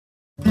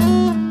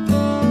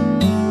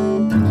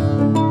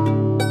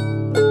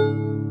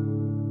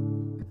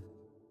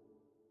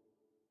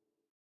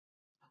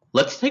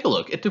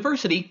look at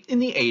diversity in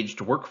the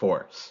aged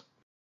workforce.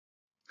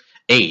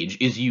 Age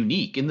is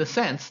unique in the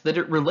sense that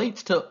it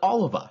relates to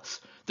all of us.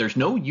 There's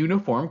no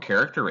uniform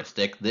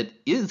characteristic that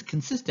is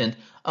consistent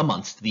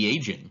amongst the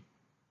aging.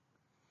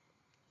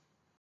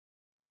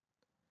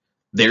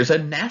 There's a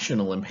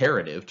national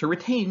imperative to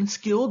retain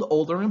skilled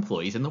older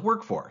employees in the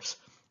workforce,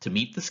 to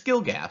meet the skill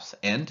gaps,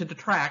 and to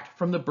detract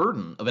from the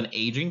burden of an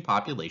aging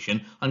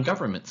population on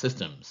government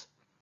systems.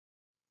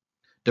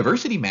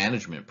 Diversity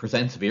management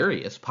presents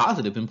various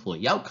positive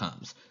employee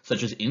outcomes,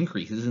 such as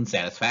increases in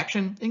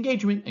satisfaction,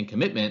 engagement, and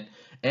commitment,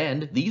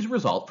 and these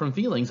result from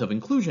feelings of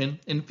inclusion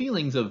and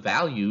feelings of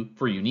value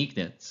for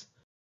uniqueness.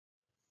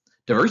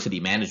 Diversity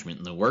management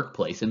in the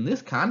workplace in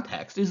this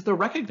context is the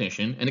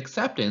recognition and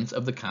acceptance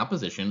of the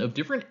composition of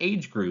different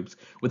age groups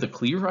with a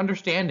clear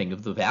understanding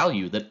of the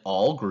value that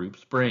all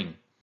groups bring.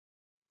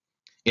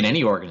 In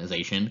any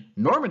organization,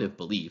 normative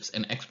beliefs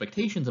and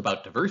expectations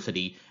about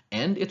diversity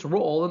and its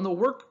role in the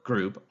work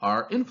group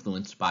are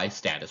influenced by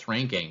status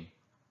ranking.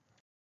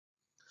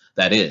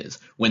 That is,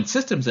 when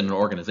systems in an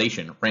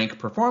organization rank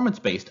performance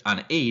based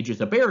on age as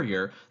a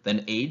barrier,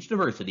 then age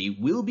diversity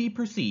will be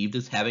perceived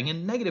as having a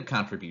negative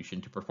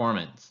contribution to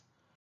performance.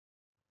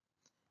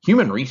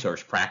 Human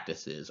resource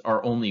practices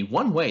are only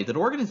one way that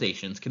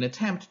organizations can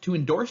attempt to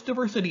endorse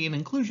diversity and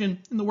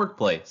inclusion in the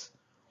workplace.